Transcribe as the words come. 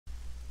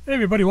Hey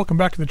everybody, welcome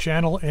back to the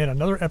channel and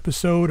another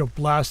episode of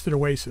Blasted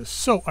Oasis.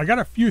 So I got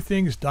a few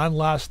things done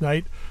last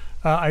night.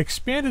 I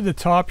expanded the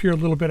top here a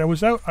little bit.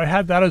 I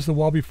had that as the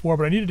wall before,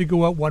 but I needed to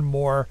go out one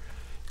more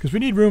because we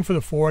need room for the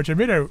forge.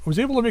 I was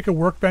able to make a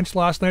workbench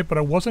last night, but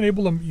I wasn't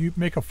able to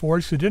make a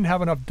forge because I didn't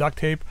have enough duct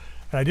tape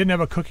and I didn't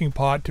have a cooking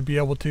pot to be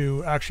able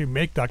to actually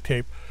make duct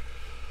tape.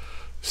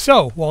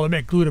 So, well, to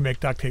make glue to make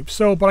duct tape.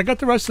 So, but I got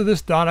the rest of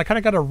this done. I kind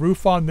of got a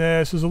roof on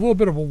this. There's a little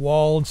bit of a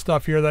wall and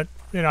stuff here that,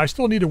 you know, I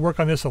still need to work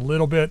on this a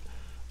little bit.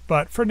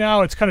 But for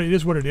now, it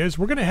is what it is.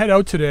 We're going to head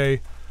out today.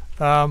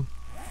 I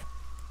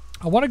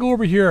want to go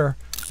over here,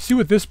 see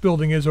what this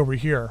building is over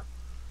here.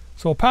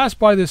 So we'll pass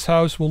by this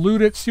house, we'll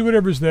loot it, see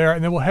whatever's there,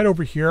 and then we'll head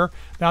over here.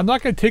 Now, I'm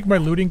not going to take my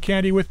looting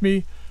candy with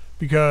me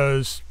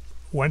because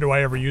when do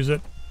I ever use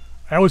it?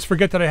 I always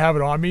forget that I have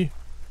it on me.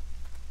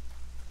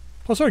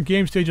 Plus our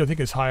game stage I think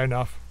is high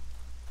enough.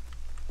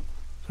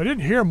 So I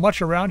didn't hear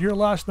much around here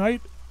last night.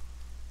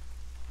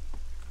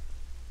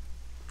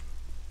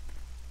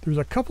 There was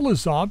a couple of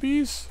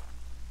zombies.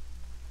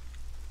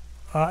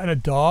 And a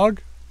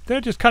dog. Then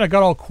it just kind of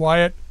got all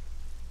quiet.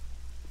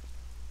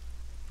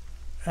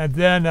 And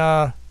then,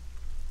 I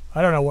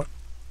don't know what.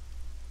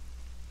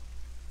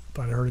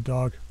 Thought I heard a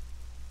dog.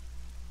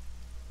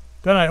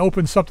 Then I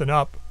opened something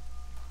up.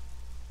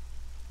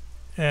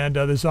 And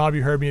the zombie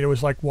heard me and it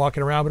was like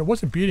walking around, but it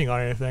wasn't beating on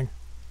anything.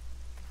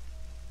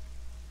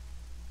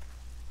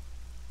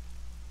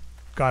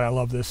 God, I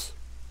love this.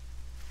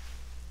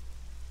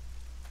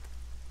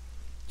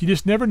 You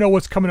just never know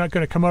what's going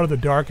to come out of the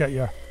dark at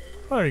you.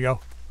 Oh, there you go.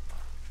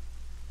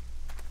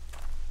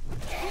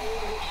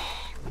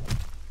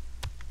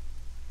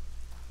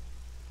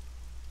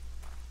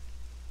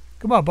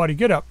 Come on, buddy,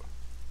 get up.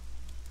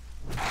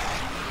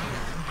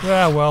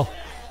 Yeah, well.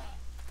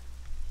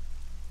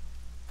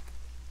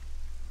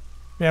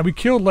 Man, we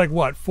killed like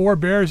what, 4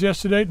 bears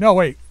yesterday? No,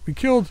 wait. We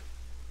killed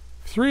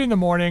 3 in the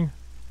morning.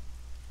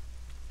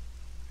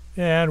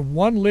 And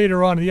 1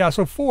 later on. Yeah,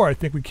 so 4 I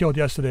think we killed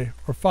yesterday.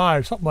 Or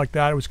 5, something like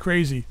that. It was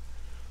crazy.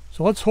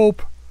 So let's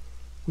hope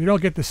we don't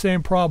get the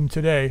same problem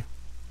today.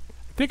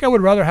 I think I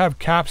would rather have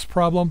Cap's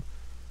problem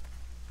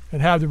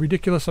and have the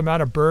ridiculous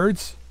amount of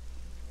birds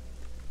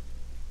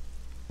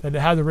than to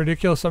have the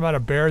ridiculous amount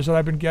of bears that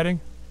I've been getting.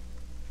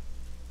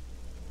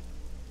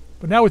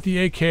 But now with the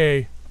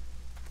AK,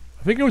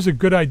 I think it was a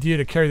good idea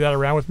to carry that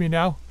around with me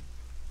now.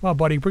 Come on,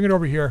 buddy, bring it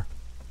over here.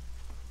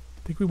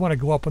 I think we want to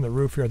go up on the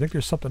roof here. I think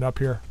there's something up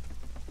here.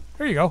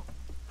 There you go.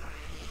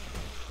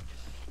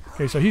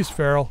 Okay, so he's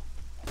feral.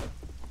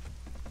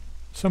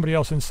 Somebody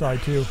else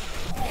inside too.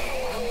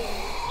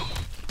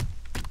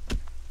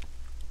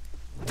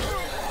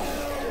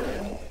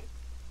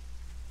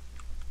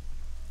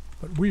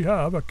 But we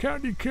have a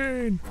candy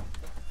cane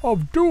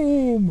of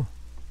doom.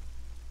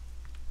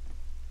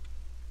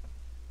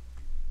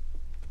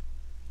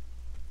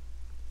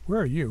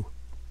 Where are you?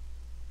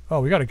 Oh,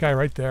 we got a guy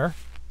right there.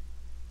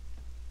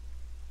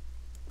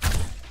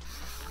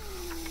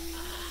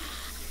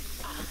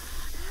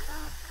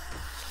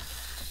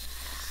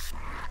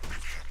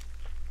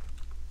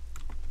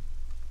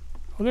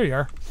 Oh, there you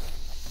are.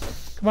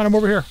 Come on, I'm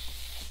over here.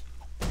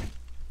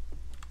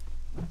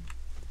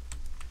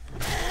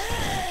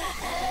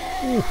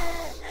 Ooh.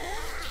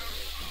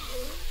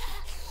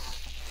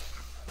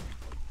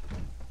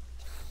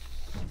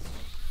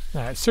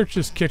 Alright, search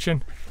this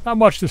kitchen. Not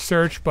much to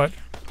search, but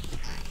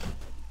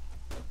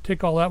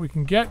take all that we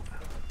can get.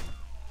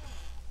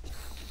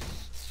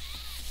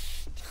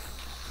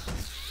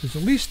 There's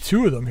at least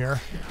 2 of them here.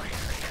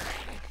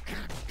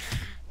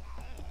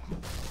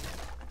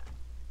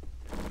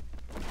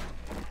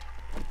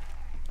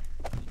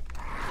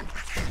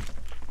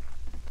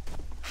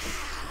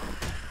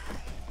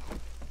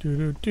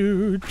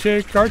 Do,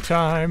 take our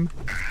time.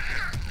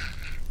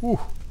 Ooh.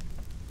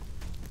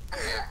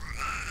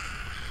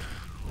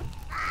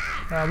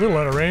 A little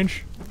out of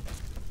range.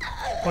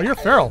 Oh, you're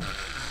feral.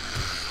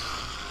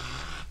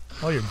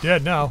 Oh, you're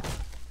dead now.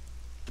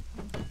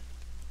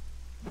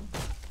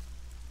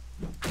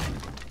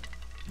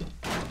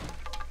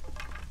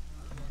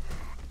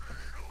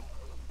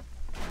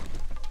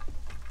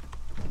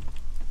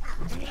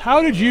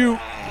 How did you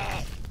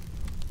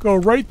go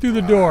right through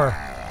the door?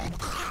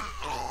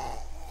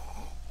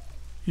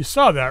 You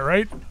saw that,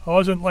 right? I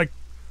wasn't like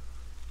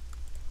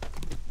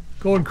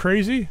going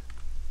crazy.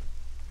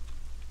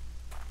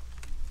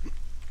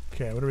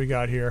 Okay, what do we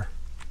got here?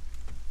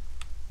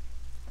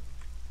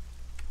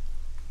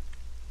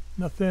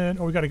 Nothing.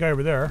 Oh, we got a guy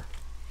over there.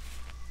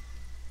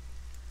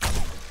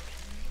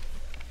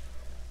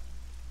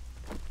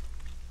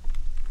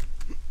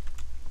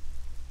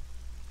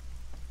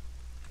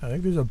 I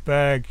think there's a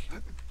bag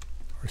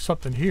or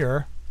something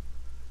here.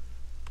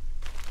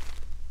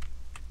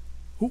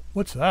 Ooh,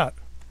 what's that?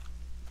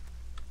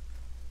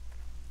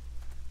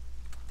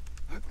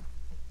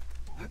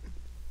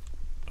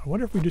 I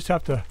wonder if we just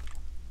have to...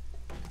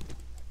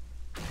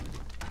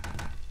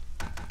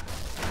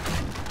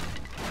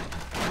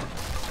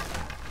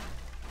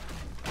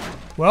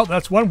 Well,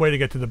 that's one way to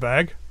get to the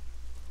bag.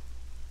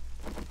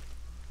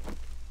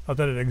 Not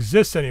that it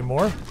exists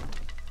anymore.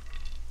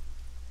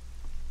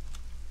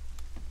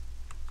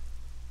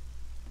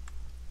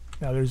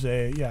 Now there's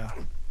a, yeah.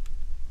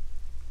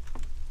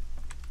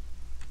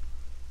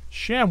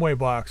 Shamway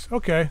box.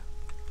 Okay.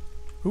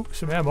 Ooh,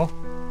 some ammo.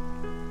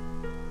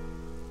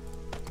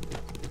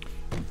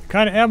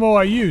 Kind of ammo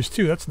I use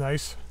too. That's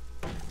nice.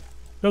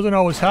 Doesn't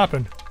always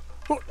happen.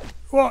 Oh,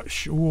 oh,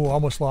 ooh,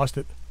 almost lost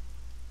it.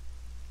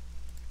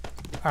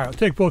 Alright, I'll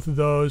take both of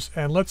those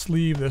and let's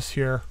leave this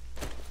here.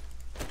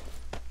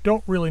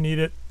 Don't really need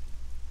it.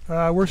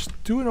 We're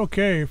doing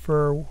okay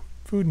for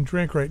food and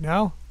drink right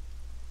now.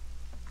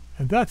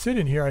 And that's it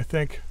in here, I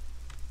think.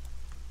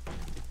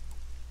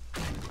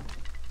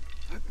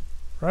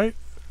 Right?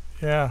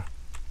 Yeah.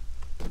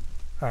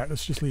 Alright,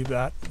 let's just leave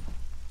that.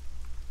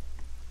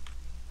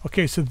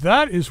 Okay, so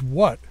that is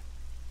what?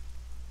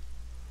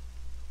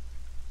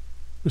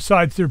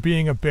 Besides there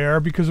being a bear,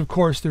 because of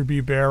course there'd be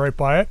a bear right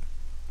by it.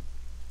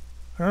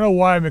 I don't know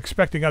why I'm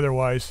expecting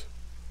otherwise.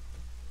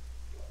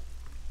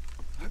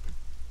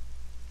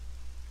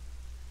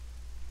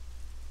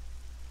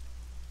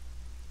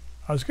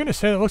 I was going to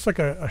say that looks like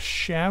a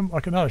sham,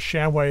 like not a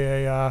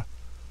shamway, a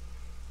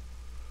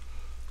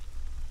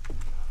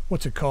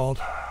what's it called?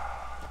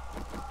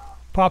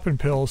 Poppin'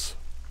 pills.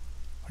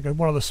 Like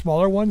one of the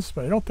smaller ones,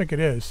 but I don't think it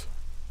is.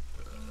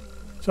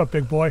 What's up,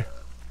 big boy?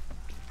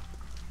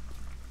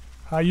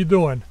 How you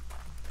doing?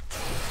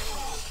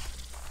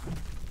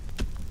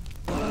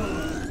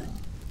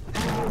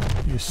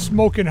 You're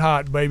smoking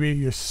hot, baby.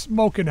 You're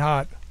smoking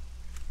hot.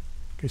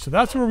 Okay, so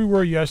that's where we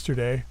were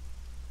yesterday.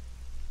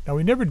 Now,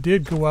 we never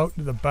did go out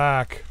into the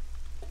back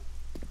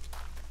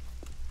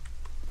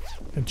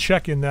and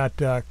check in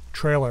that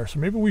trailer, so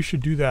maybe we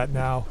should do that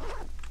now.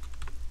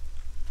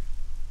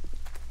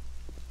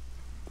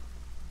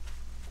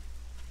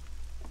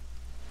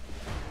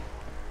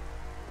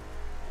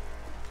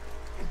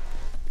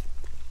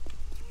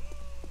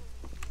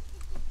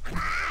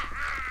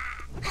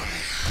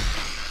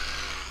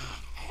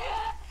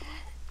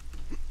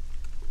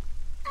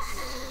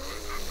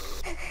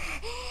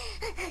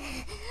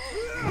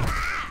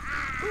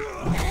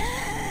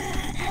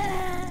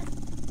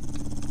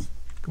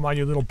 Come on,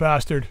 you little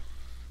bastard.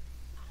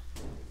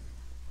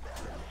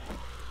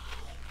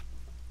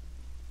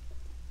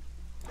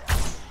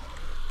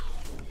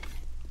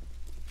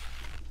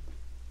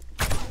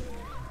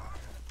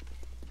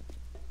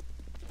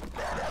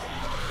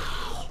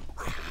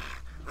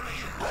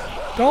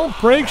 Don't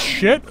break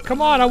shit.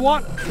 Come on, I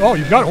want... Oh,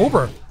 you got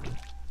over.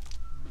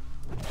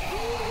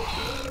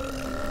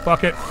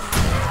 Fuck it.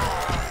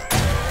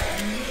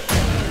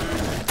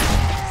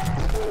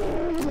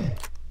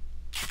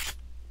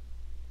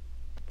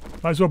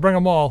 Might as well bring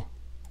them all.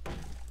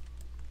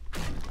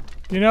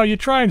 You know, you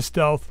try and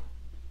stealth.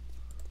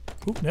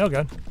 Oop, nail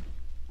gun.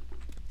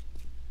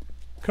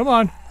 Come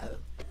on.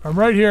 I'm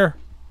right here.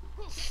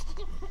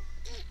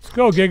 Let's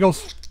go,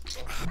 Giggles.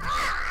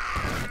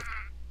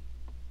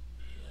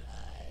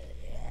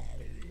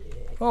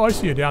 Oh, I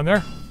see you down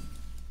there.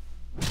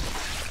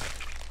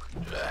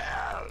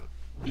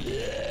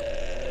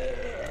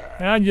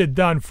 And you're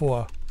done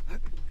for.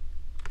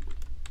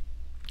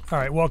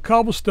 Alright, well,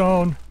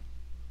 cobblestone.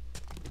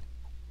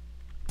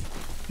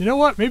 You know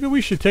what? Maybe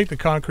we should take the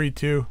concrete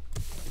too.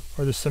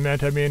 Or the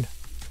cement, I mean.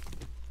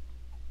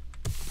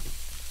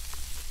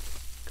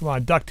 Come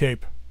on, duct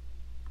tape.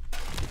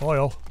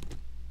 Oil.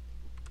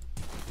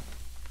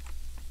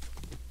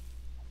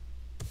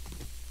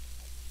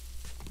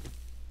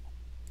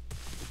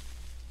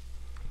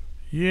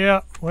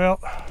 Yeah,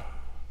 well.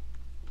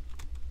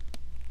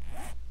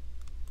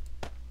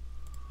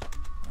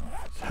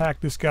 Let's hack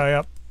this guy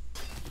up.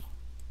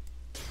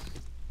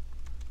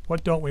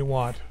 What don't we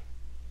want?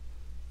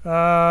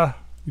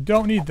 We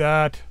don't need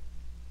that.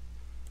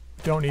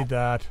 We don't need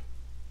that.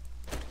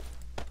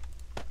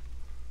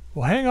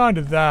 We'll hang on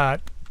to that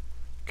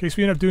in case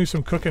we end up doing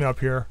some cooking up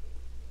here.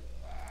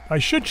 I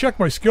should check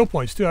my skill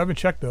points too. I haven't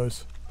checked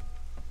those.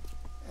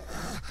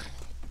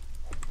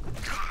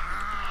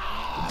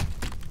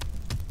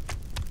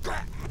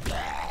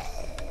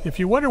 If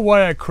you wonder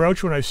why I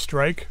crouch when I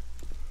strike,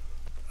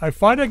 I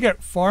find I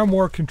get far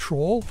more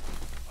control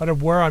out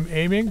of where I'm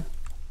aiming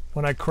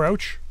when I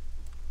crouch.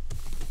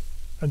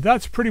 And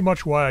that's pretty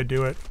much why I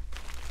do it.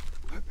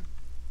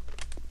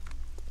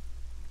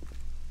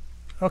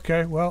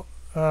 Okay, well,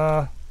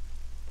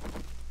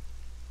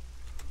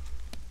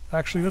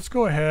 actually, let's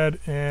go ahead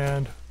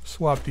and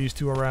swap these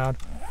two around.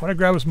 I want to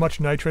grab as much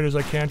nitrate as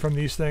I can from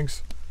these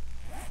things.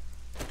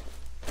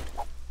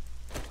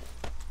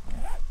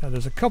 Now,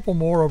 there's a couple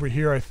more over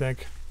here, I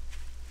think.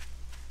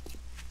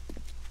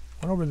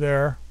 One over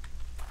there.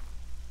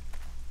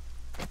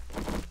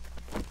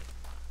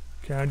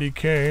 Candy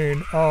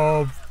cane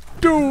of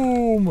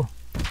doom!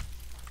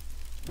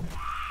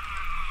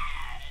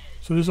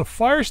 So there's a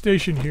fire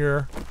station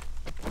here.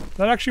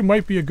 That actually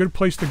might be a good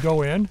place to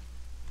go in.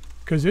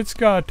 Because it's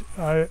got...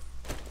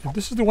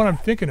 this is the one I'm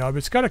thinking of.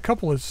 It's got a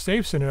couple of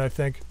safes in it, I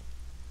think.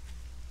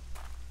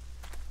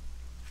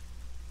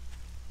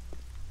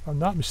 If I'm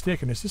not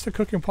mistaken. Is this a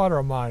cooking pot or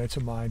a mine? It's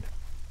a mine.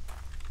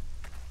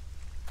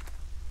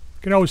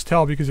 You can always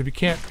tell because if you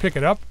can't pick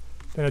it up,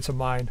 then it's a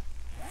mine.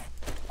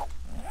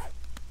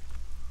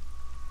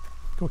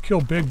 Go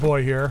kill Big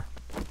Boy here.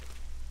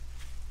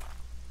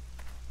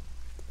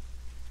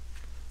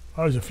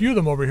 Oh, there's a few of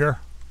them over here.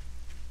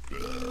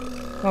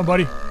 Come on,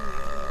 buddy.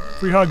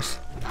 Free hugs.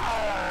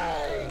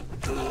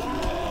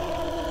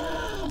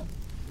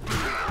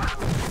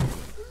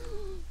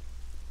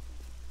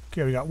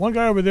 Okay, we got one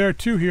guy over there,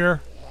 two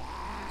here.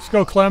 Let's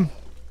go, Clem.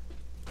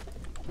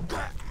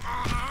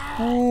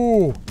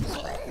 Ooh.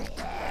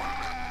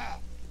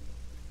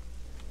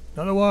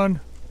 Another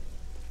one.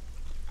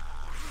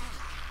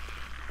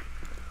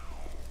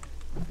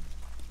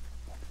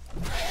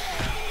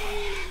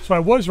 So I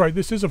was right,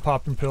 this is a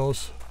popping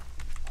pills.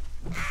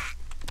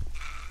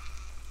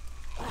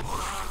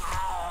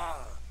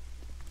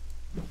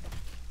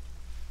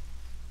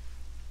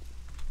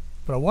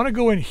 But I want to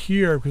go in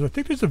here because I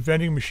think there's a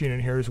vending machine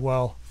in here as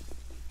well.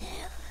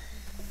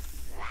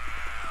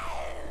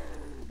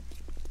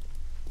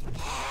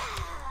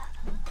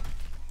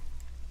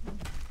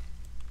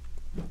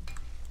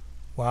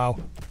 Wow.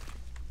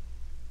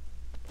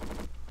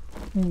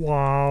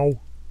 Wow.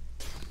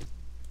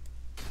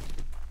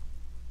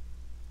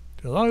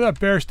 As long as that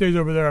bear stays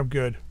over there, I'm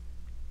good.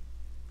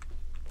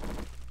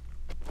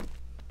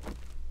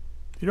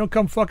 You don't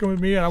come fucking with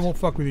me and I won't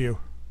fuck with you.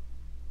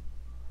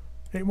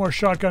 8 more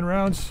shotgun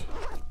rounds.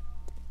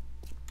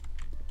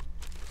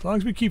 As long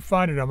as we keep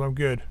finding them, I'm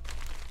good.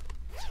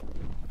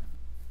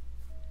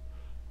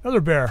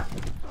 Another bear.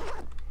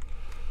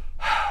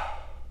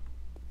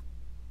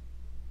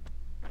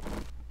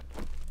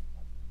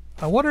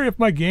 I wonder if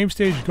my game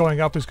stage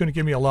going up is going to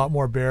give me a lot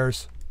more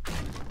bears.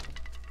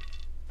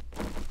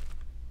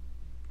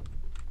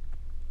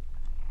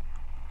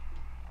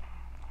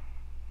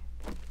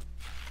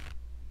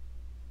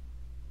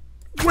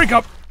 Wake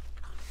up!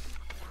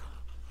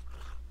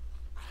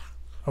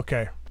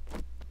 Okay.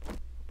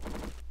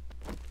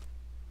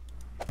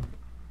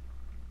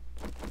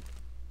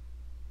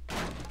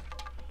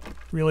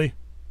 Really?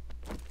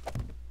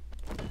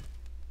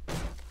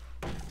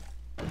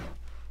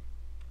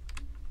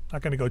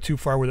 Not going to go too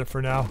far with it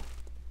for now.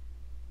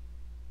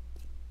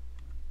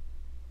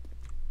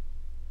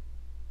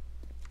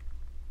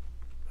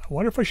 I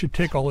wonder if I should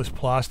take all this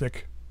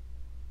plastic.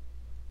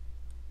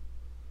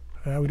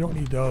 We don't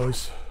need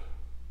those.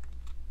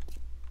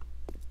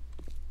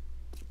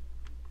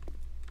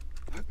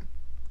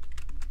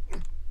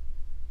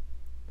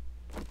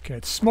 Okay,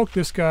 let's smoke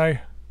this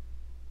guy.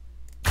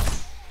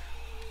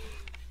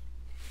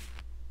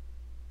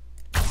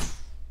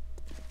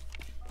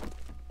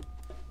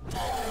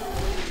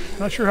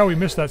 Not sure how we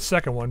missed that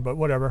second one, but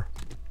whatever.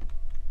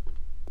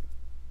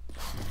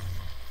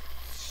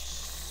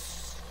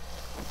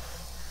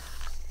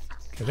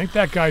 Okay, I think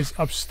that guy's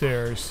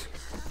upstairs.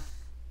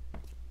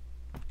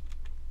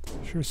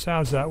 Sure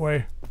sounds that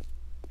way.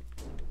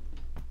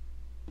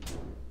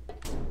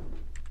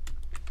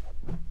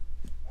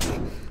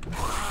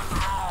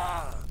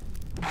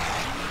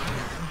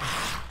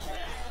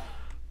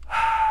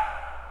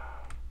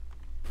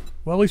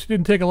 Well, at least we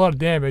didn't take a lot of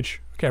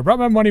damage. Okay, I brought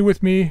my money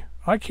with me.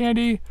 Eye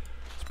candy.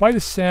 Let's buy the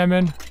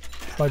salmon,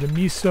 buy the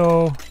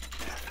miso,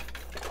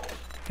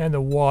 and the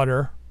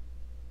water.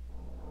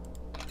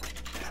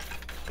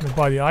 I'm gonna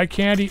buy the eye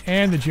candy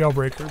and the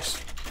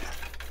jailbreakers.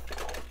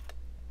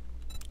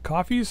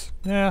 Coffees?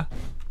 Nah,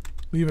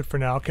 leave it for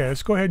now. Okay,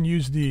 let's go ahead and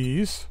use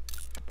these.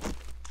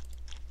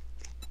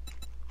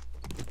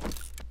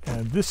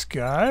 And this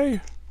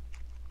guy.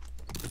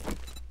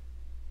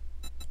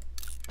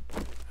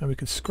 And we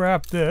could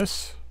scrap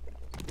this.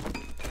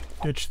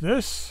 Ditch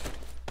this.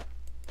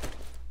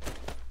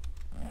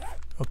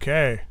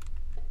 Okay.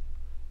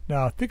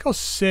 Now I think I'll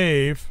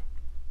save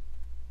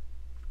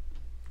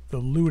the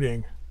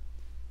looting.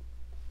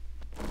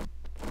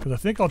 Because I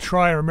think I'll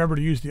try and remember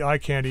to use the eye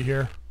candy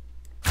here.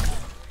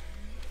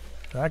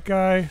 That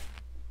guy.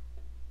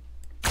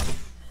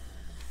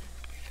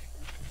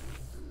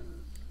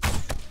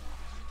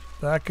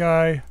 That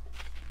guy.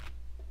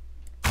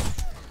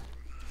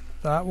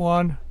 That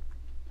one.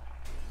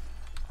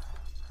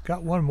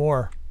 Got one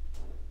more.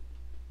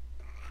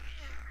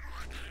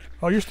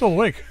 Oh, you're still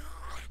awake.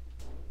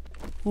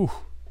 Ooh.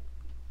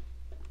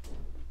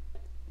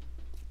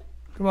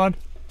 Come on.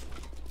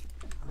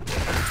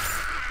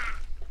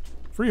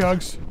 Free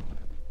hugs.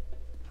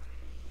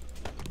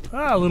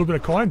 Ah, a little bit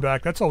of coin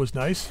back. That's always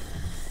nice.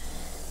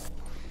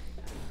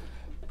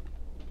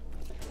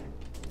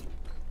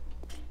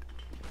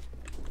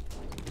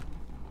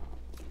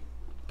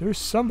 There's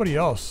somebody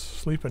else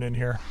sleeping in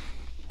here.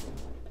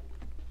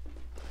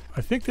 I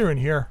think they're in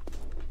here.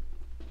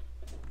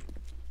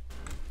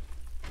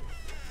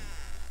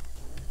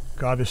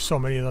 God, there's so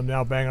many of them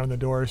now banging on the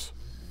doors.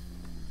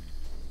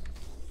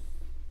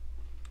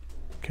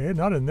 Okay,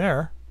 not in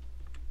there.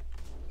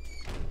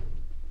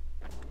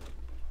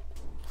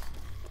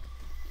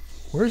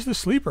 Where's the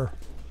sleeper?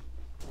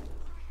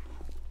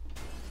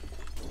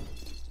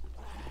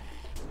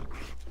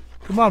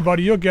 Come on,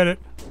 buddy, you'll get it.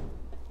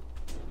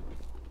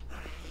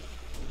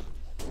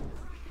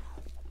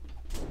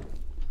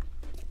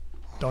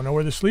 Don't know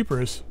where the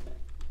sleeper is.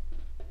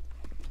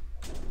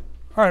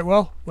 Alright,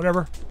 well,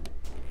 whatever.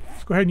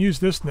 Let's go ahead and use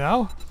this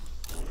now.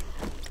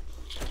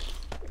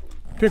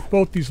 pick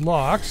both these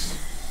locks.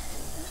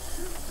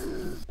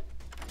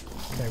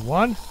 Okay,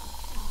 one.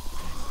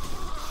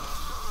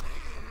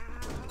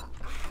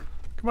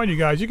 Come on, you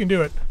guys, you can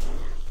do it.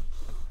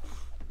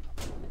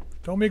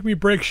 Don't make me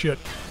break shit.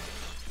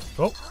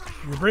 Oh,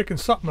 you're breaking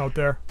something out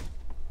there.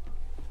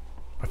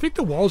 I think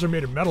the walls are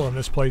made of metal in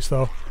this place,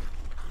 though.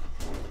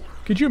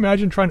 Could you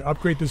imagine trying to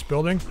upgrade this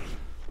building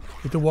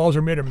if the walls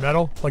are made of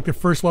metal? Like the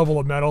first level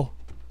of metal.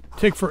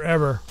 Take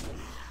forever.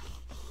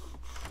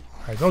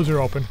 Alright, those are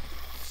open.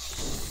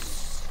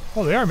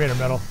 Oh, they are made of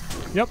metal.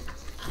 Yep.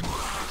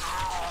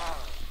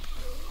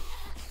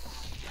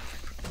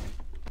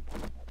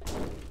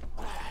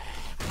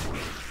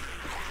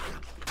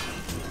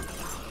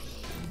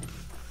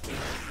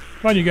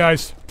 Come on, you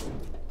guys.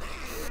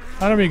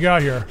 How many we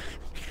got here?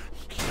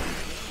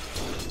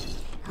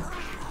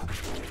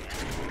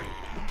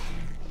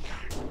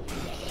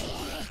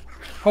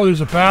 Oh, there's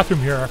a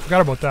bathroom here. I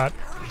forgot about that.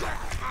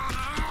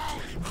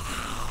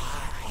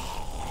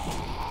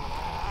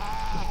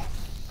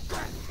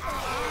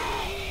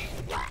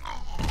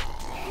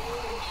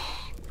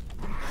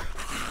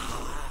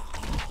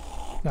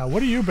 Now,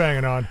 what are you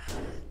banging on?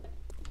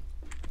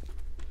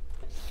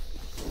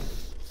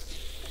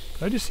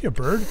 Did I just see a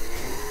bird?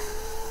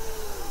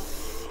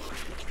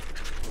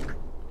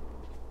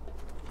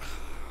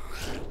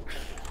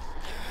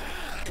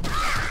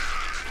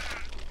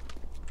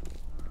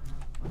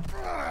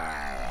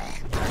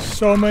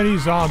 So many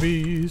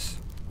zombies.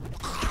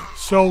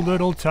 So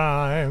little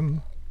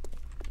time.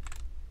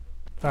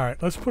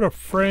 Alright, let's put a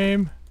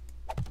frame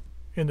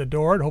in the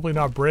door and hopefully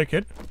not break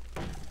it.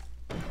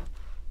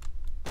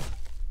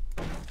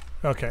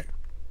 Okay.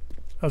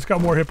 That's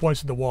got more hit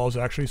points than the walls,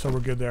 actually, so we're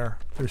good there.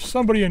 There's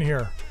somebody in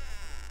here.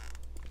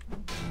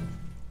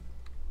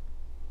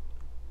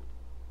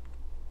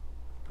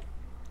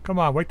 Come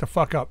on, wake the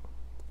fuck up.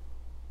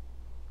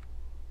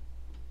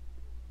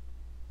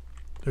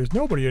 There's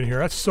nobody in here.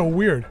 That's so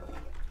weird.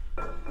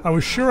 I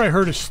was sure I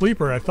heard a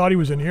sleeper. I thought he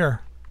was in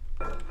here.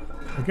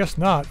 I guess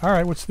not.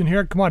 Alright, what's in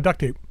here? Come on,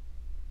 duct tape.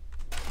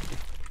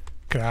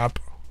 Cap.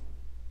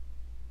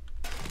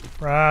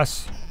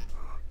 Brass.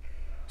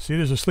 See,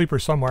 there's a sleeper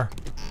somewhere.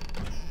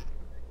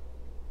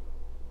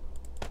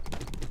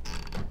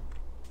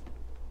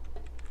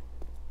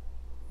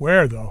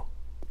 Where, though?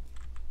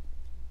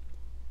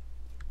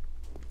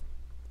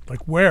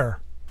 Like,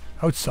 where?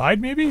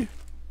 Outside, maybe?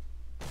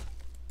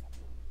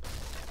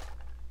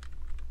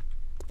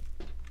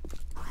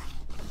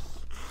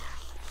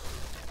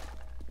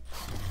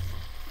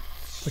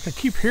 Like, I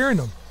keep hearing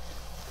them.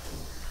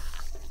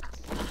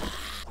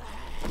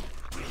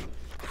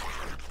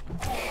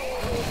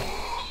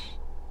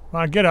 Come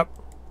on, get up.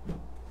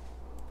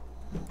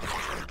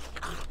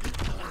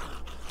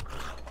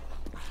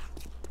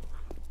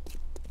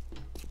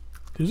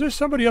 Is there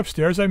somebody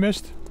upstairs I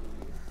missed?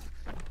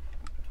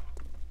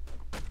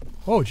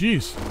 Oh,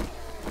 jeez.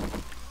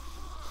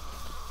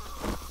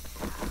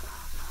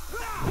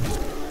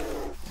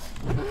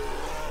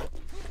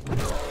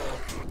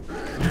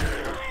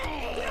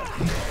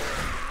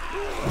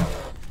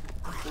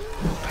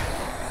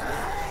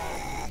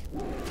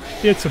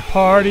 It's a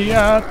party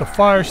at the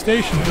fire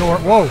station door.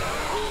 Whoa.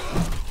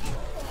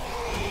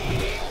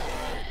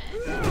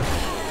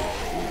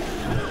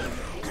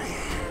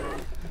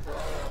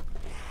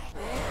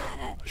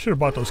 I should have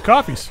bought those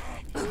coffees.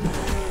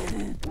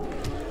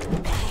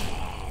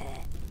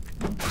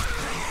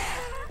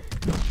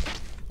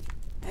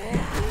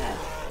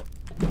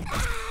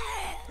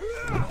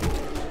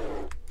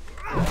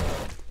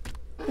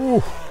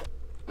 Ooh.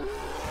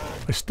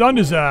 I stunned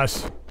his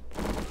ass.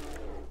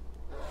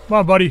 Come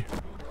on, buddy.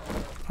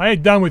 I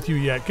ain't done with you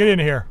yet. Get in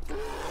here.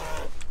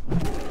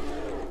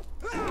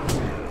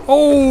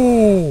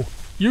 Oh!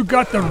 You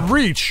got the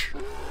reach!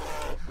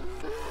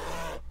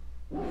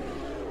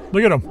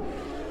 Look at him.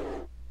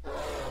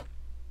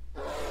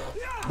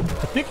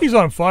 I think he's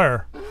on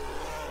fire.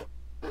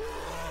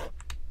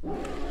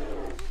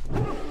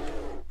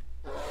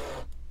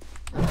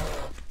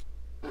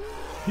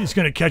 He's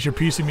gonna catch a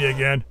piece of me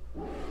again.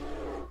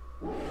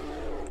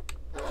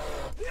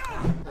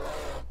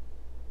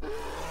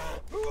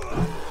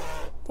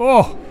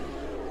 Oh!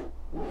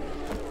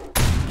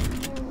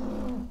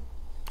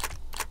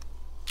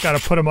 Gotta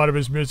put him out of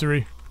his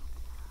misery.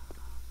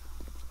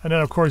 And then,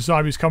 of course,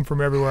 zombies come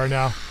from everywhere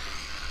now.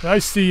 I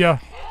see ya.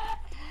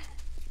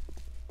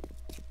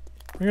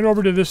 Bring it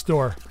over to this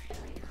door.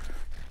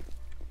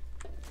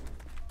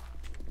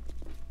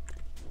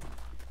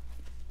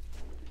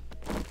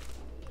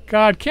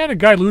 God, can't a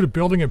guy loot a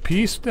building in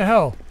peace? What the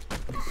hell?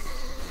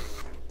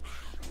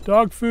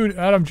 Dog food,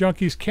 Atom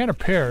Junkies, can of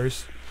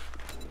pears.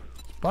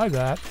 Buy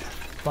that.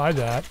 Buy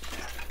that.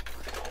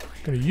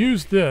 Gonna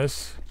use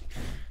this.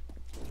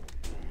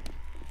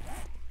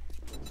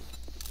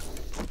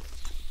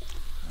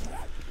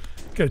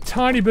 Get a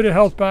tiny bit of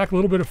health back, a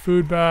little bit of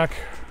food back.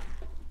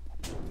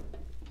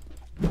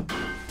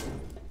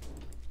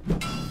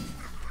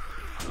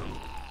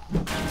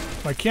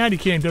 My candy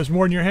cane does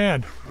more than your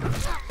hand.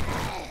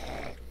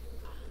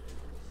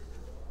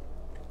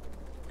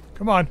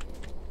 Come on.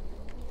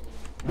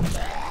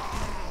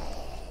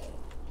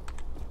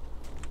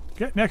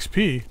 Getting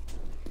XP.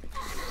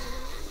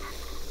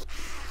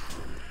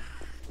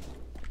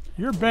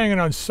 You're banging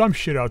on some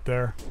shit out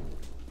there.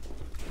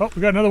 Oh,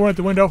 we got another one at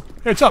the window.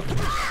 Hey, it's up.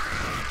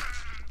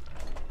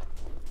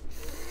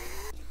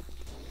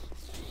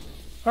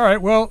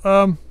 Alright, well,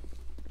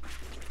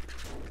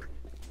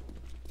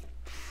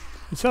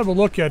 let's have a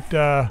look at,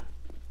 oh,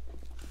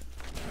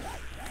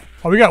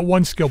 we got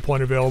one skill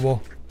point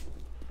available.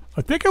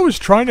 I think I was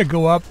trying to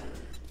go up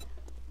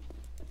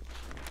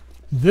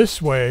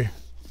this way.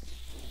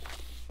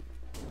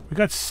 We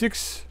got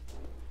 6.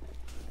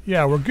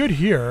 Yeah, we're good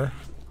here.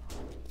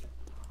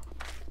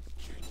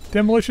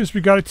 Demolitions, we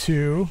got a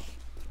 2.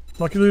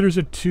 Lucky looters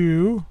a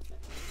 2.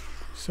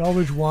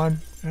 Salvage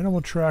 1.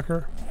 Animal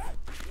tracker.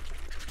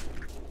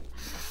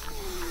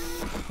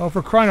 Oh,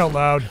 for crying out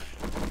loud.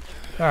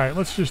 Alright,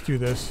 let's just do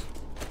this.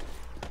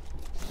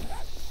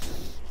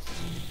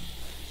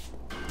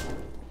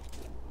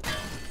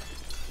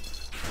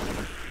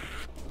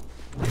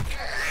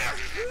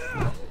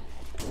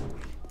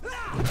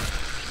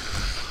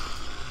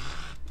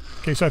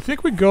 Okay, so I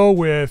think we go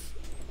with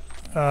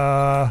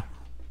I'm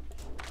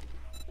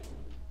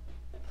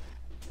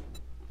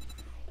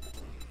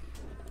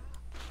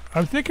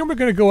thinking we're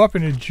going to go up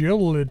in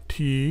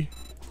agility.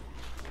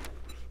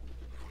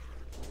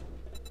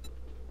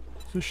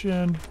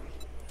 Position.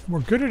 We're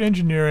good at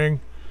engineering.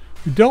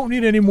 We don't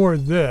need any more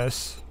of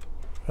this.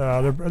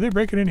 Are they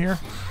breaking in here?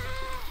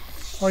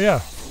 Oh, yeah.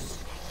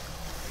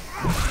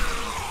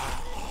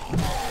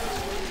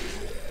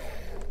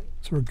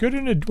 So we're good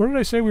in... What did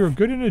I say? We were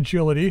good in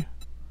agility.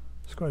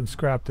 Let's go ahead and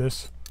scrap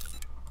this.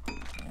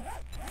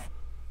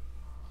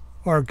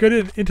 Or good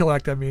at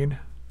intellect, I mean.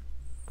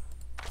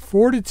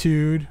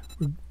 Fortitude.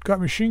 We've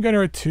got machine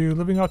gunner at 2.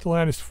 Living off the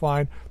land is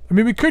fine. I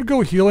mean, we could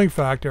go healing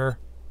factor.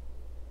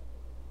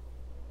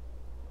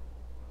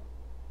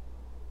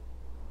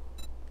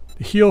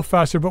 Heal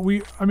faster, but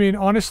I mean,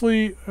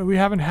 honestly, we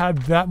haven't had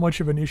that much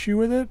of an issue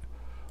with it.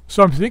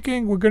 So I'm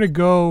thinking we're going to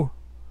go...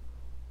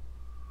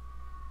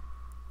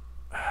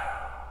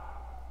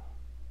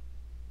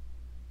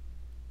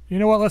 You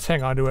know what? Let's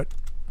hang on to it.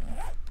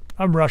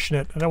 I'm rushing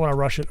it. I don't want to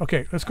rush it.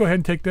 Okay, let's go ahead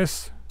and take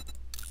this.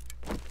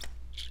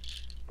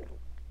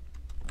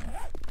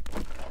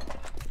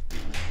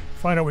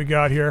 Find out what we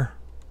got here.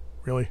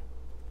 Really.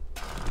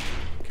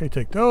 Okay,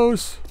 take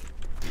those.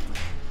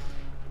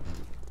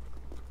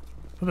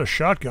 Another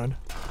shotgun.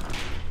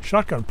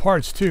 Shotgun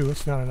parts too.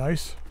 That's not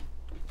nice.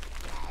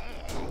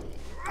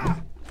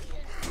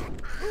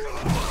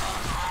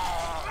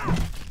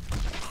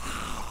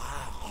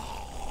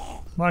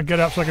 Come on, get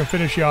up so I can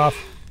finish you off.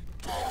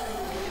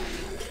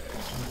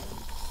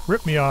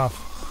 Rip me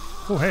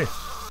off. Oh, hey.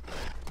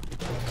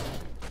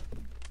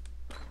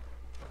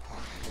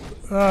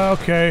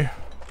 Okay.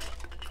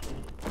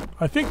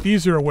 I think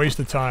these are a waste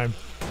of time.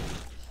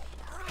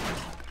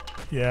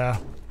 Yeah.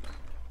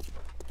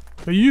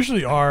 They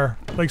usually are.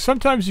 Like,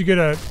 sometimes you get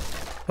a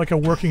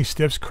working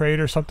stiffs crate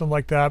or something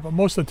like that, but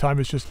most of the time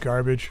it's just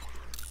garbage.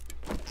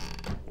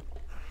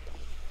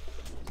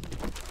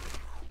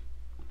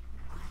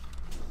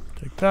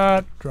 Take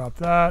that, drop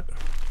that.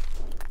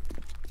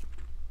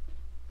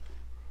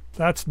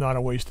 That's not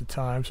a waste of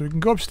time. So we can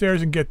go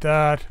upstairs and get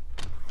that.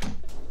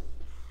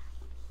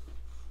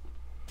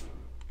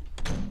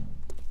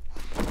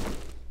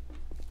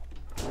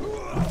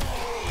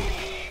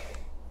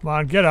 Come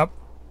on, get up.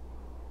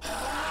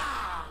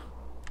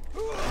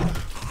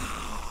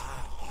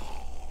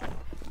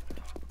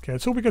 Okay,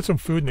 let's hope we get some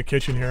food in the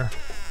kitchen here.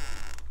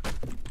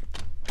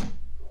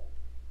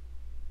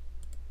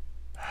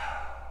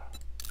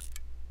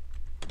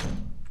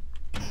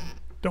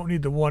 Don't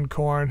need the 1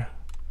 corn.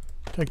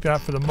 Take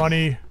that for the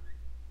money.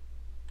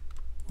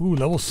 Ooh,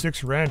 level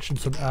 6 wrench and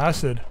some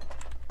acid.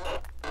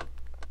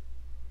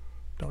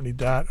 Don't need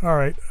that.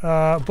 Alright,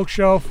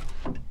 bookshelf.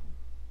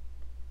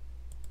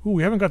 Ooh,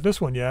 we haven't got this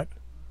one yet.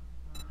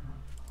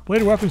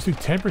 Bladed weapons do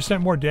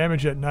 10% more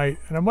damage at night.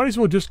 And I might as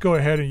well just go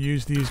ahead and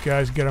use these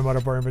guys and get them out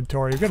of our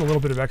inventory. We get a little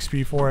bit of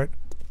XP for it.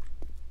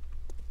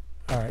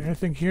 Alright,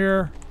 anything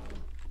here?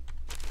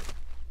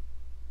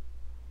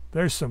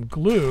 There's some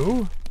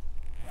glue.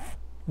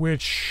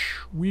 Which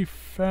we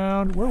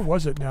found... Where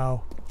was it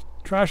now?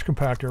 Trash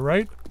compactor,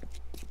 right?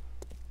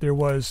 There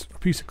was a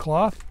piece of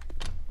cloth.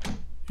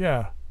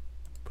 Yeah.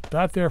 Put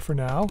that there for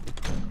now.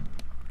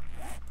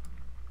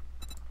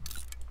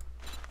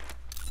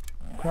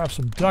 Grab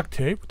some duct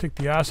tape. We'll take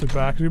the acid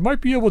back. We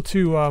might be able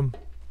to...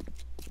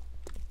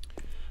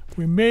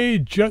 we may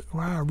just...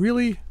 Wow,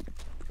 really?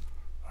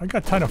 I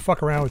got time to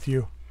fuck around with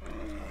you.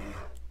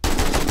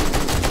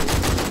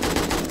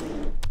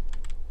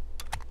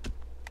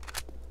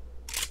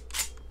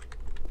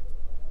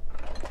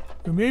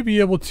 We may be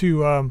able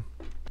to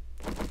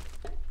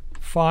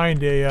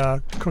find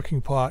a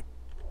cooking pot.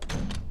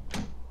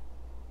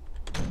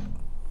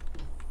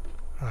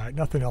 Alright,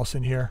 nothing else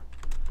in here.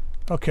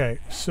 Okay,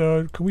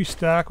 so can we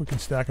stack? We can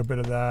stack a bit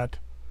of that.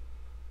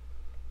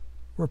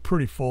 We're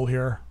pretty full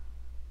here.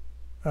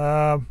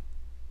 Go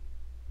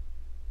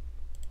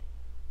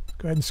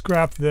ahead and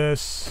scrap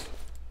this.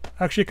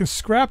 Actually, I can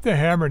scrap the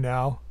hammer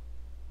now.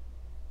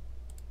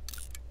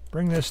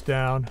 Bring this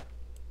down.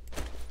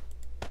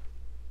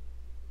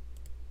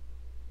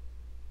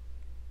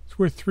 It's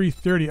worth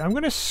 330. I'm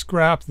going to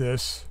scrap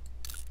this.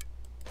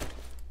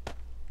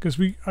 Because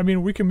we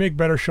can make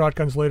better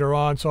shotguns later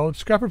on, so I'll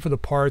scrap it for the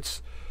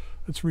parts.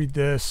 Let's read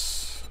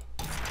this.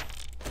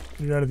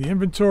 Get it out of the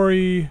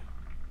inventory.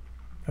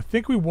 I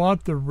think we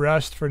want the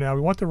rest for now.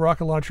 We want the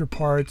rocket launcher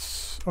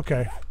parts.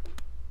 Okay.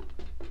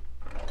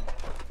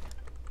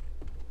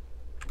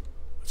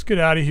 Let's get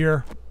out of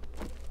here.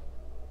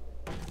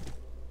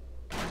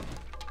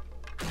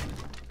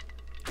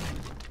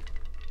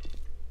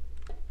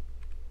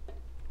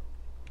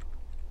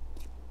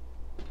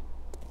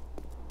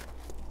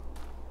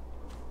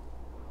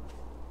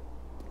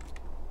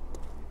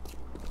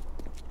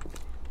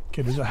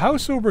 Okay, there's a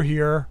house over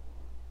here.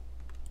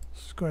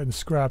 Let's go ahead and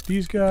scrap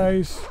these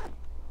guys.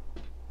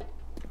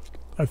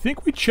 I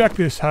think we checked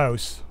this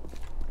house.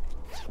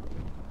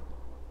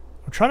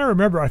 I'm trying to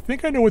remember. I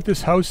think I know what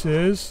this house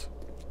is.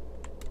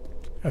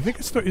 I think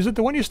it's is it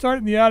the one you start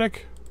in the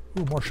attic?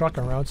 Ooh, more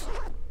shotgun rounds.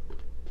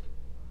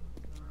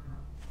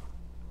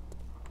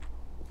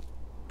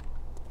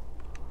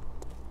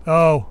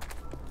 Oh,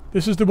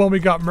 this is the one we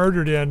got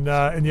murdered in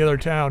the other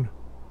town.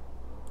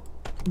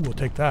 Ooh, we'll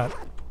take that.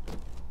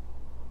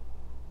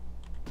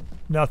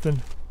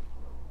 Nothing.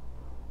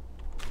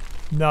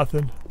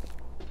 Nothing.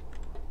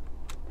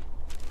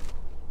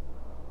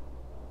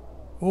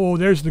 Oh,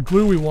 there's the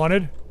glue we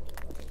wanted.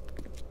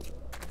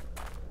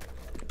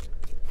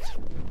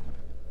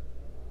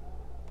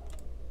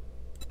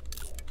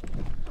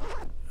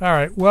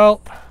 Alright,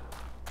 well.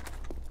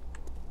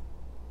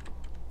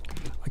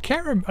 I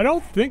can't remember. I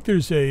don't think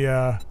there's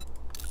a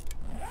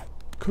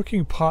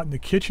cooking pot in the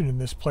kitchen in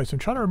this place. I'm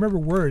trying to remember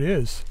where it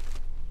is.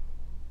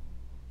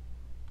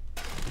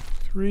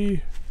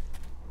 3.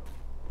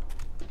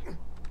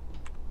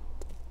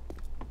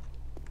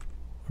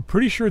 I'm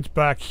pretty sure it's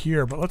back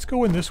here, but let's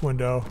go in this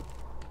window.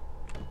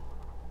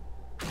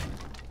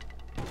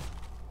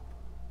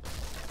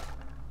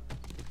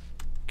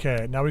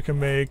 Okay, now we can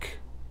make...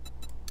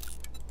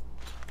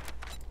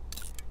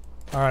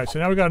 Alright, so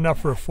now we got enough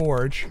for a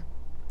forge.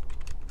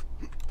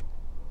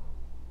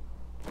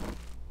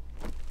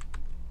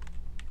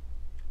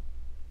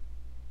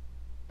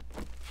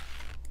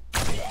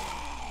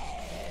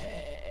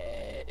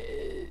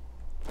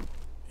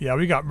 Yeah,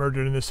 we got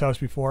murdered in this house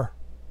before.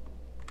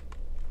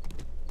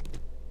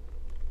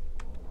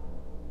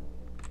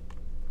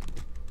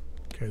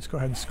 Okay, let's go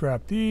ahead and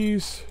scrap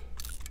these.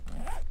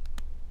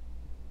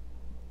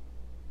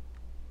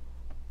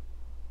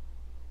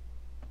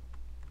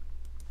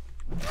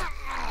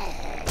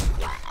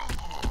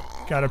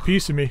 Got a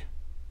piece of me.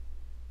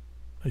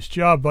 Nice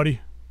job,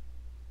 buddy.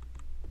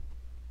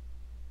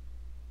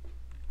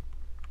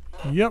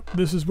 Yep,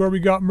 this is where we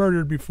got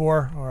murdered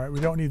before. Alright, we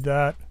don't need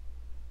that.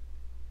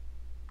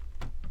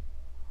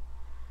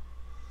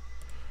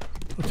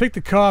 I'll take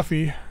the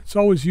coffee. It's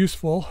always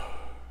useful.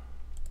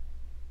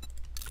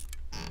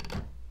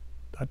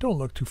 That don't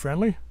look too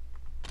friendly.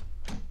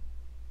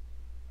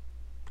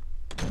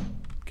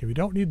 Okay, we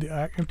don't need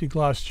the empty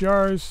glass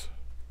jars.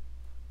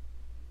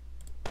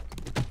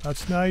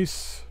 That's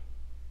nice.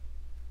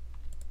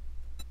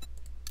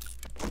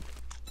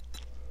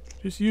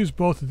 Just use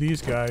both of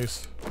these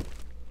guys.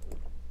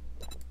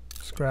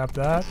 Scrap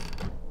that.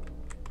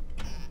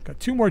 Got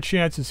 2 more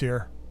chances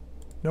here.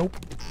 Nope.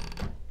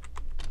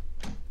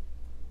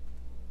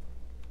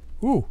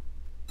 Ooh.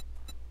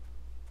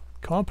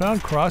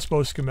 Compound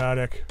crossbow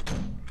schematic.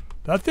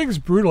 That thing's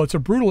brutal. It's a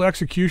brutal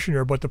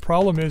executioner, but the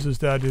problem is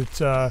that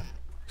it's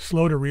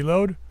slow to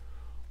reload.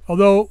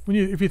 Although,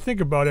 if you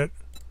think about it,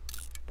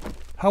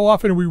 how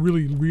often are we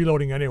really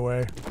reloading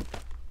anyway?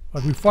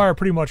 Like, we fire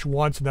pretty much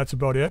once and that's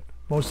about it,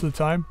 most of the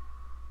time.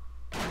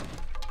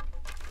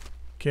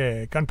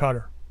 Okay,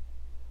 gunpowder.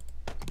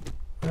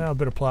 A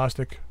bit of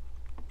plastic.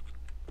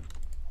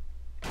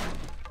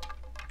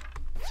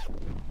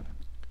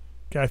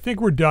 Okay, I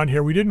think we're done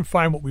here. We didn't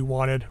find what we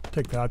wanted. I'll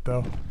take that,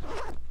 though.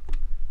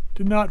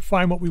 Did not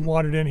find what we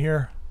wanted in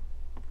here.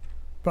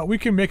 But we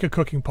can make a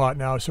cooking pot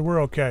now, so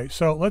we're okay.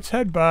 So let's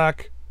head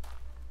back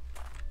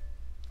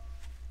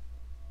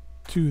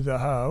to the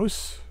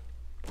house.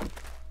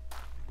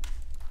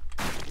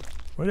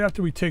 Right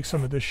after we take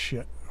some of this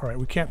shit. Alright,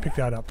 we can't pick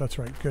that up. That's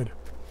right. Good.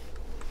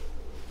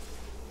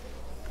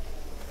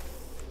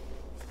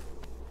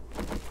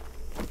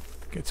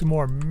 Get some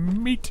more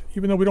meat,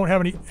 even though we don't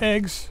have any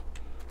eggs.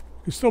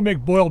 We could still make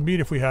boiled meat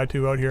if we had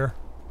to out here.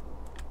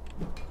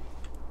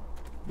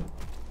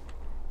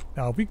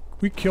 Now,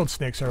 we killed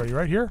snakes already,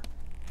 right here?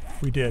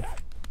 We did.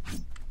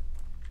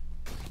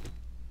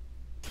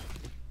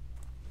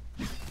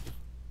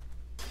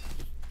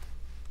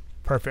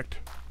 Perfect.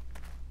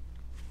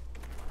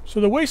 So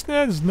the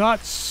wasteland is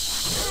not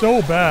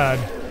so bad.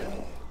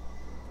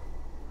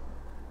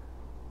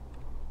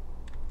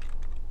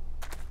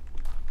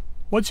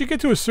 Once you get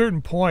to a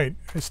certain point,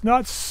 it's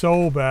not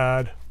so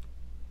bad.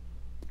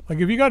 Like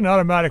if you got an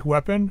automatic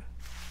weapon,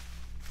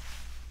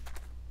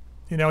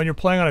 you know, and you're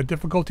playing on a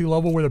difficulty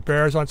level where the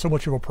bears aren't so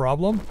much of a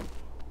problem,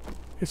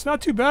 it's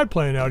not too bad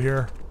playing out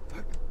here.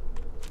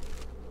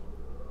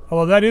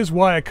 Although that is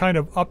why I kind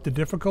of upped the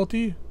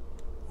difficulty.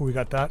 Oh, we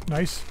got that.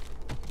 Nice.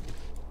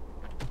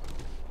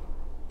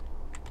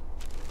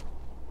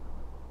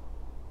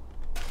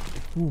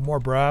 Ooh, more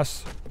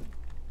brass.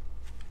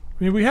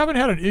 I mean, we haven't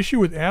had an issue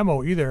with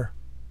ammo either,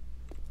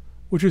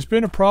 which has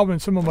been a problem in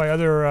some of my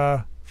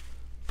other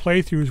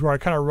playthroughs where I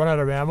kind of run out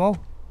of ammo.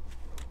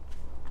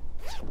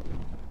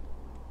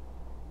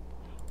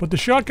 But the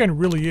shotgun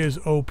really is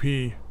OP.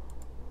 Okay,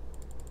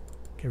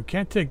 we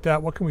can't take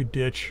that. What can we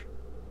ditch?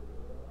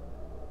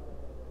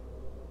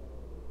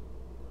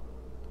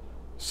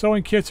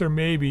 Sewing kits are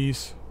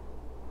maybes.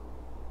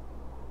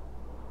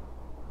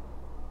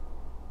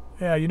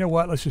 Yeah, you know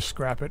what? Let's just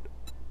scrap it.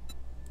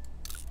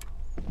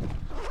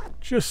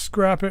 Just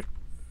scrap it.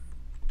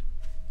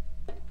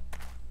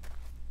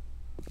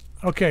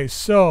 Okay,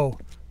 so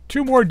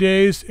 2 more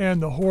days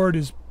and the horde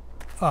is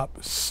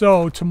up.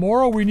 So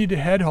tomorrow we need to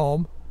head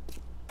home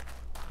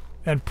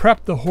and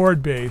prep the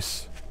horde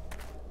base.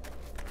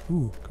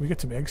 Ooh, can we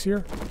get some eggs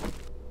here?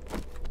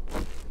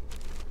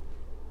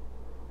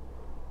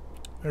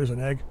 There's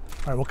an egg.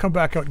 Alright, we'll come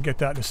back out and get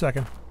that in a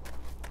second.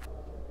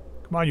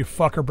 Come on, you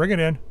fucker, bring it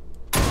in.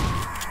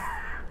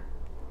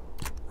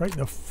 Right in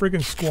the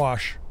friggin'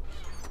 squash.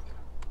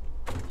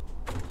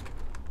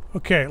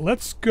 Okay,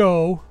 let's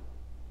go.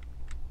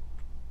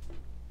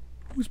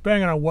 Who's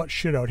banging on what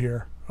shit out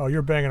here? Oh,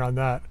 you're banging on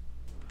that.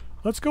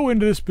 Let's go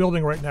into this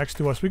building right next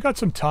to us. We got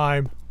some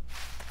time.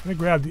 Let me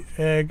grab the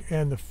egg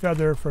and the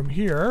feather from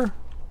here.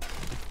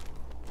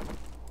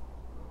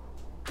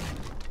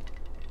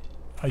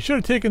 I should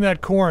have taken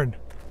that corn,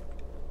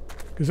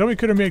 because then we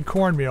could have made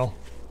cornmeal,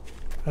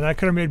 and I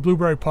could have made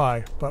blueberry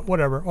pie, but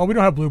whatever. Oh, we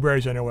don't have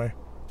blueberries anyway.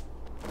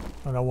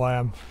 I don't know why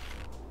I'm...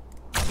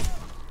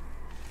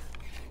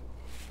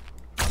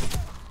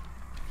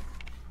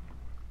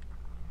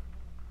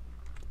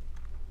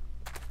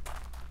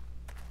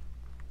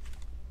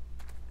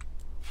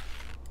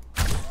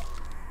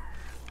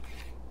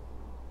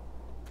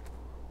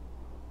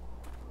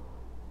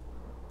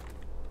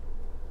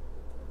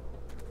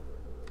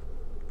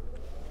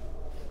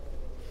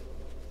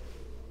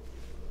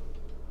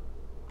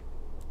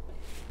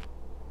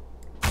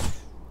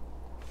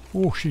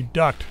 Oh, she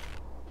ducked.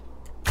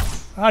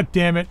 Ah,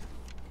 damn it.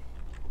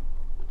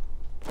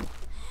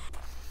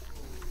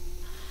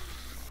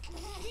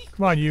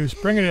 Come on, Hughes.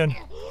 Bring it in.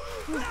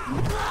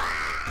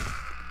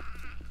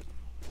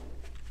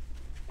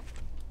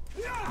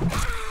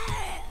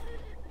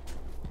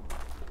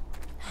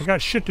 I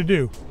got shit to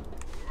do.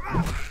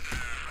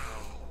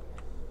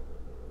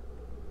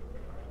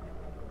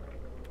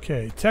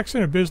 Okay,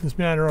 texting a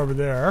businessman are over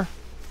there.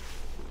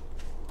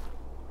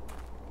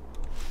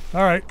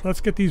 Alright,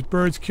 let's get these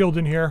birds killed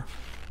in here.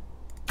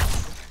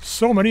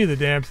 So many of the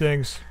damn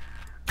things.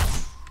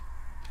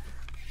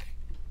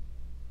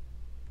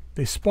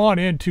 They spawn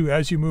in too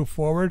as you move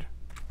forward.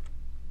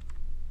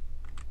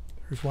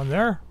 There's one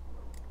there.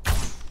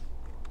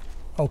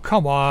 Oh,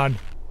 come on.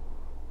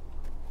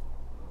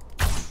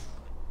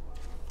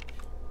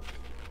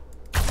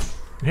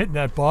 I'm hitting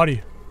that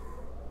body.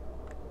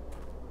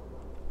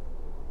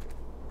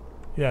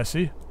 Yeah,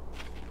 see?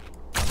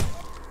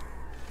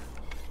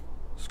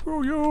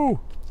 Screw you!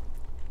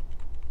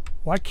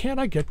 Why can't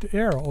I get the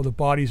arrow? Oh, the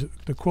body's,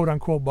 the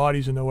quote-unquote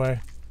body's in the way.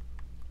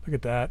 Look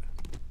at that.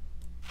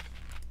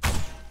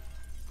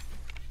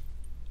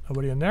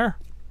 Nobody in there?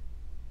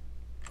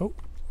 Oh.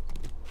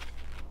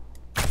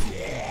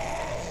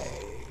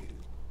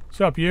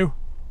 What's up, you?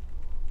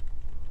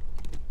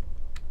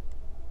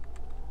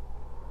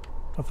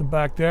 Nothing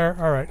back there.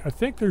 Alright, I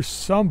think there's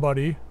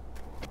somebody.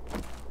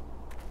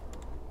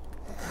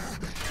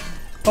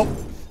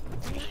 Oh!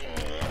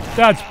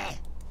 That's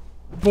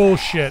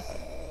bullshit.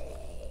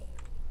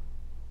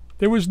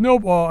 There was no...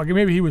 Well,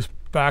 maybe he was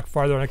back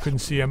farther and I couldn't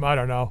see him. I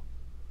don't know.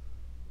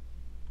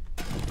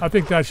 I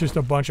think that's just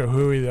a bunch of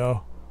hooey,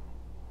 though.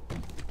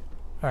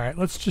 Alright,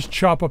 let's just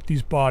chop up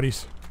these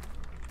bodies.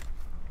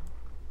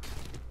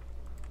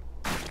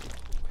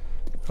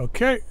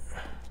 Okay.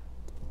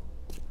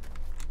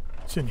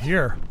 What's in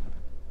here?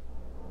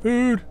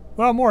 Food.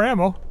 Well, more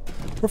ammo.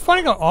 We're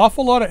finding an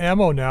awful lot of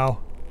ammo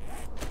now.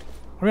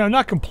 I mean, I'm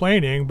not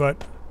complaining,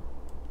 but...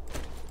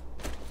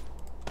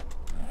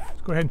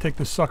 Let's go ahead and take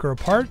this sucker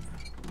apart.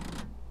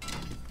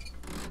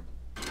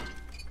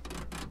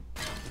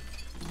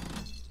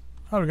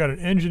 Oh, we got an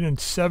engine and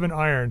 7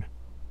 iron.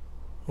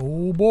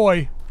 Oh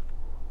boy.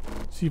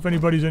 See if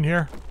anybody's in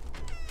here.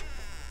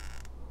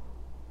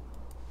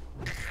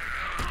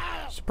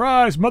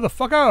 Surprise,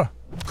 motherfucker!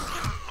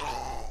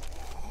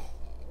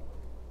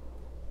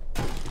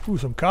 Ooh,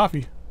 some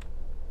coffee.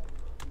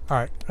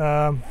 Alright,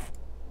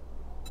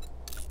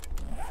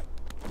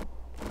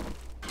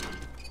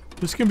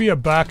 this can be a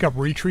backup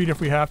retreat if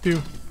we have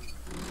to.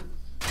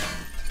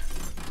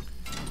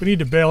 If we need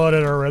to bail out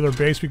at our other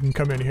base, we can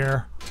come in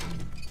here.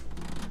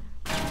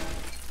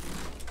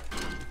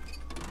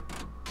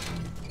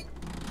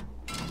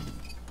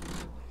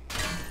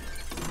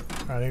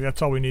 I think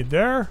that's all we need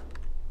there.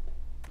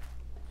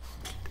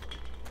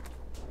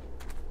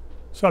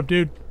 What's up,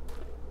 dude?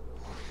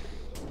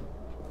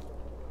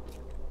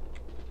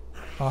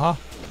 Uh-huh.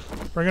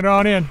 Bring it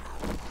on in.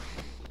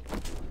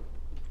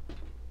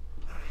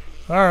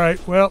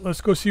 Alright, well, let's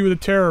go see where the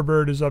terror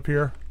bird is up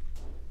here.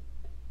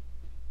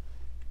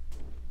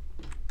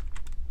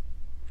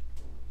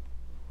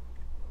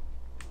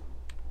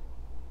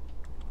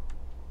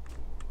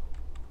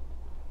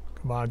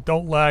 Come on,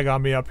 don't lag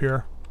on me up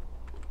here.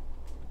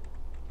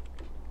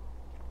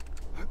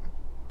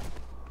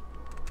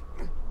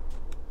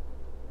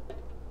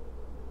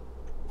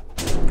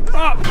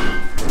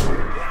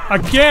 Ah!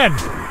 Again!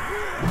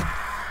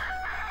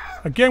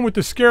 Again with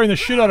the scaring the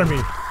shit out of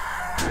me.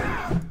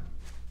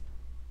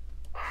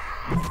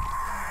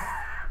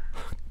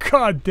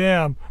 God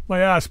damn,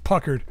 my ass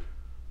puckered.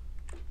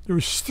 There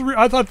was 3.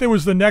 I thought there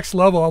was the next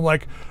level. I'm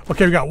like,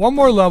 okay, we got one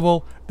more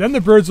level, then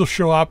the birds will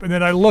show up, and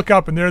then I look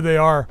up and there they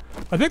are.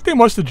 I think they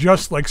must have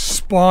just like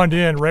spawned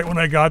in right when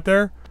I got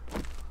there.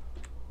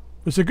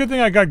 It's a good thing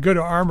I got good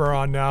armor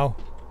on now.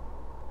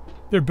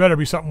 There better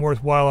be something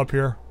worthwhile up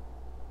here.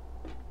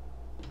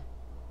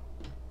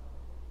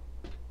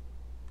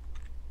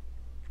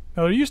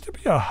 Now there used to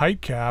be a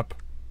height cap.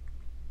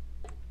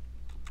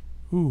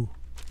 Ooh.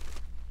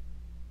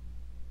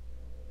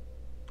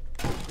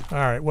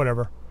 Alright,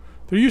 whatever.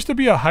 There used to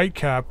be a height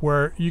cap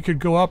where you could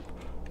go up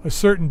a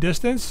certain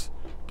distance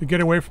to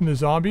get away from the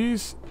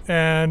zombies,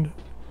 and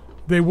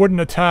they wouldn't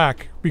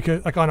attack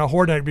because, like on a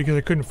horde night, because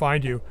they couldn't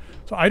find you.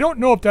 So I don't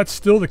know if that's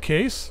still the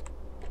case.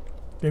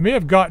 They may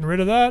have gotten rid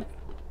of that.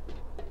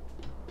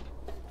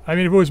 I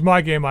mean, if it was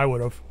my game, I would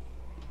have.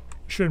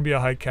 Shouldn't be a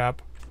height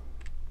cap.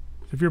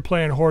 If you're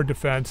playing horde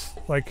defense,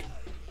 like,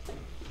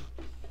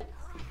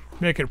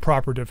 make it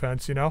proper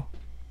defense, you know?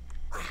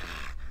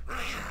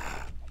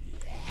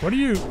 What are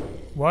you...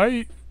 Why?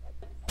 You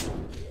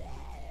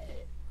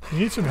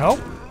need some help?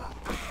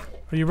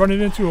 Are you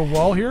running into a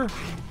wall here?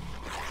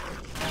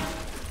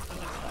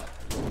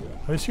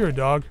 I just hear a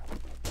dog.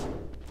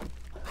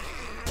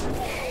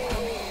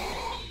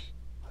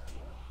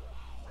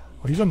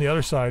 Oh, he's on the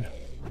other side.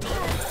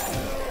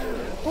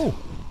 Oh!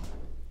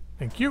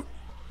 Thank you.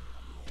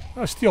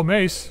 Oh, steel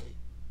mace.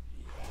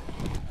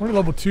 We're at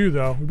level 2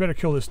 though. We better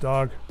kill this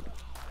dog.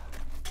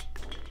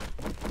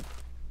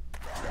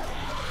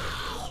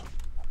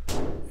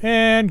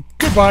 And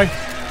goodbye.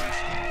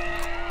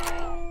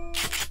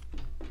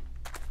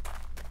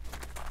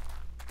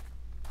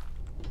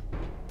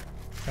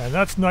 And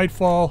that's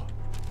nightfall.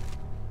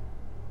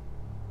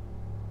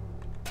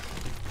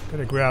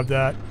 Gonna grab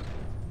that.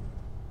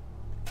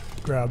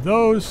 Grab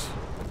those.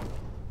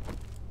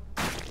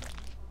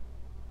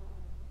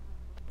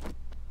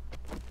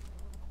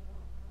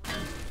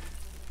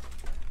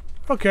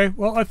 Okay,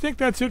 well, I think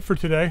that's it for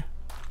today.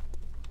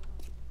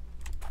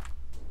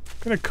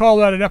 Gonna call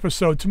that an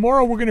episode.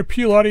 Tomorrow we're gonna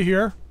peel out of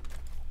here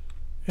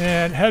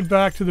and head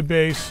back to the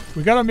base.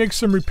 We gotta make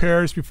some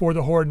repairs before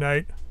the horde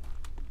night.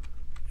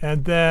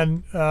 And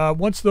then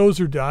once those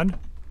are done,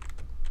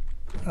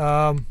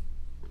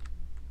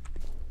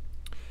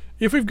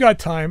 if we've got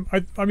time,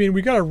 I mean,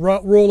 we gotta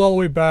roll all the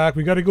way back.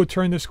 We gotta go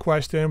turn this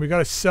quest in. We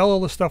gotta sell all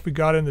the stuff we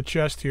got in the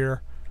chest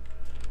here.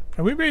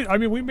 And we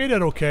made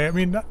it okay. I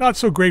mean, not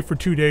so great for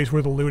 2 days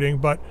worth of looting,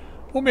 but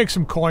we'll make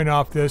some coin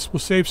off this. We'll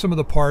save some of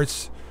the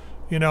parts,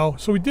 you know.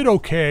 So we did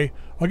okay.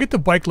 I'll get the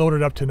bike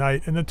loaded up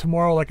tonight, and then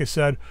tomorrow, like I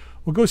said,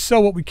 we'll go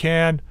sell what we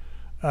can.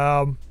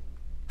 Actually,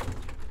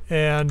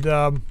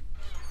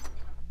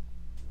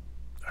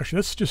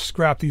 let's just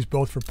scrap these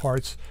both for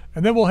parts,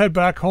 and then we'll head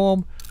back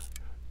home,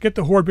 get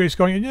the horde base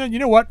going. And you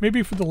know what?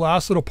 Maybe for the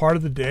last little part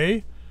of the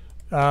day,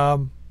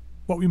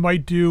 what we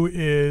might do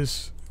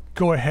is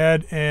go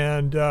ahead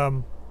and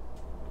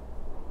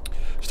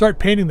start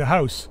painting the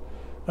house.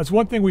 That's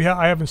one thing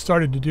I haven't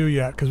started to do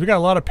yet, because we got a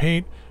lot of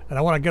paint and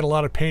I want to get a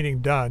lot of painting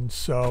done.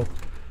 So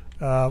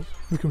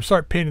we can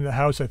start painting the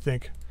house, I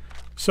think.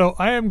 So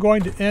I am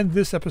going to end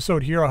this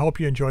episode here. I hope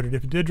you enjoyed it.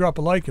 If you did, drop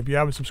a like. If you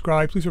haven't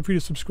subscribed, please feel free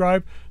to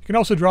subscribe. You can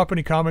also drop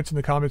any comments in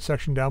the comments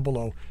section down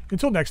below.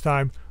 Until next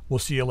time, we'll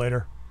see you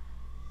later.